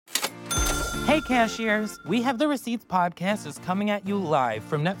Hey, cashiers! We Have the Receipts podcast is coming at you live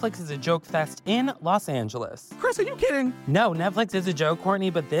from Netflix's A Joke Fest in Los Angeles. Chris, are you kidding? No, Netflix is a joke, Courtney,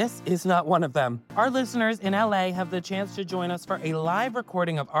 but this is not one of them. Our listeners in LA have the chance to join us for a live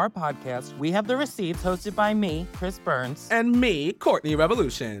recording of our podcast, We Have the Receipts, hosted by me, Chris Burns. And me, Courtney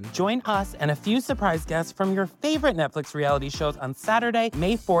Revolution. Join us and a few surprise guests from your favorite Netflix reality shows on Saturday,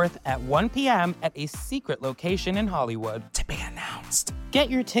 May 4th at 1 p.m. at a secret location in Hollywood. To be announced. Get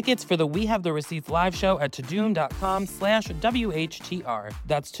your tickets for the We Have the Receipts live show at tudum.com/WHTR.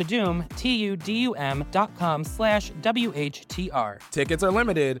 That's Tudum, TUDUM.com/WHTR. Tickets are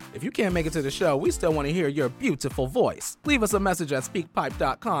limited. If you can't make it to the show, we still want to hear your beautiful voice. Leave us a message at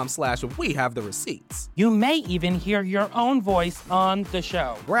speakpipe.com/We Have the Receipts. You may even hear your own voice on the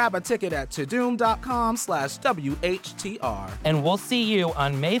show. Grab a ticket at tudum.com/WHTR. And we'll see you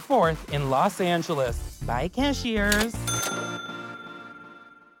on May 4th in Los Angeles. Bye, cashiers.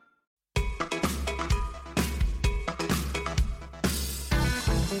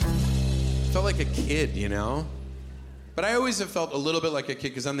 Felt like a kid, you know? But I always have felt a little bit like a kid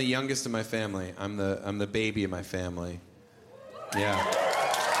because I'm the youngest in my family. I'm the baby in my family. Yeah.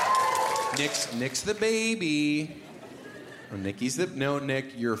 Nick's the baby. Oh, Nick,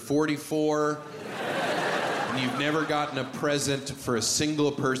 you're 44 and you've never gotten a present for a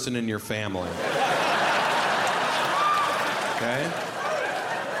single person in your family. Okay?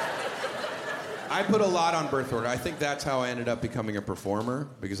 I put a lot on birth order. I think that's how I ended up becoming a performer,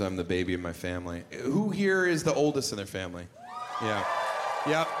 because I'm the baby in my family. Who here is the oldest in their family? Yeah.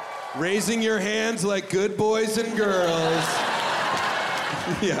 Yep. Raising your hands like good boys and girls.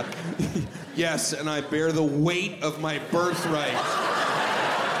 Yeah. Yes, and I bear the weight of my birthright.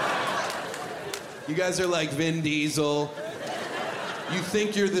 You guys are like Vin Diesel. You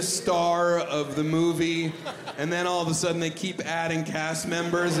think you're the star of the movie, and then all of a sudden they keep adding cast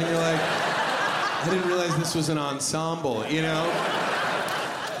members, and you're like, I didn't realize this was an ensemble, you know?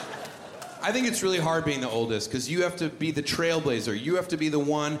 I think it's really hard being the oldest because you have to be the trailblazer. You have to be the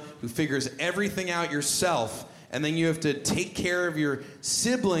one who figures everything out yourself, and then you have to take care of your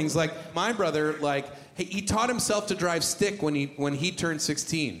siblings. Like my brother, he taught himself to drive stick when he turned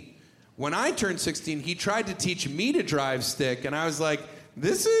 16. When I turned 16, he tried to teach me to drive stick, and I was like,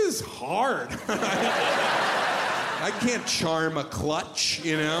 this is hard. I can't charm a clutch,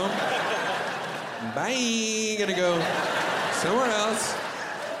 you know? Bye, gonna go somewhere else.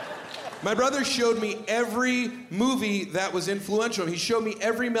 My brother showed me every movie that was influential. He showed me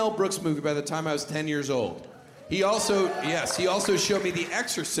every Mel Brooks movie by the time I was 10 years old. He also showed me The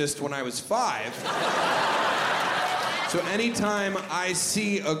Exorcist when I was 5. So anytime I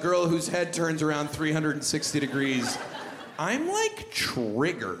see a girl whose head turns around 360 degrees, I'm like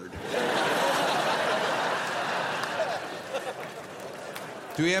triggered.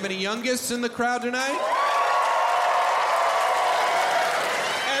 Do we have any youngest in the crowd tonight?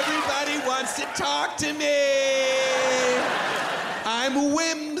 Everybody wants to talk to me. I'm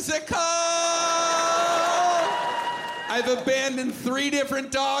whimsical. I've abandoned 3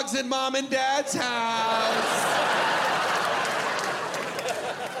 different dogs at Mom and Dad's house.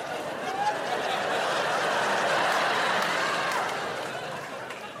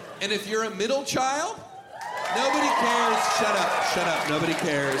 And if you're a middle child, nobody cares. Shut up. Nobody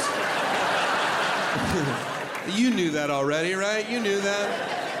cares. You knew that already, right? You knew that.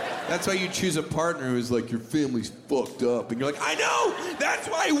 That's why you choose a partner who's like, your family's fucked up. And you're like, I know! That's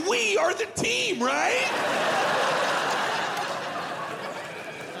why we are the team, right?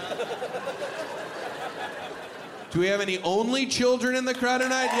 Do we have any only children in the crowd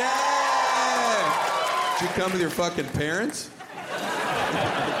tonight? Yeah! Did you come with your fucking parents?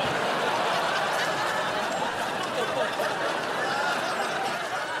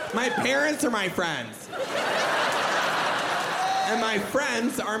 My parents are my friends. And my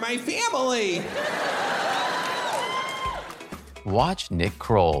friends are my family. Watch Nick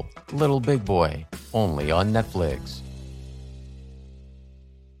Kroll, Little Big Boy, only on Netflix.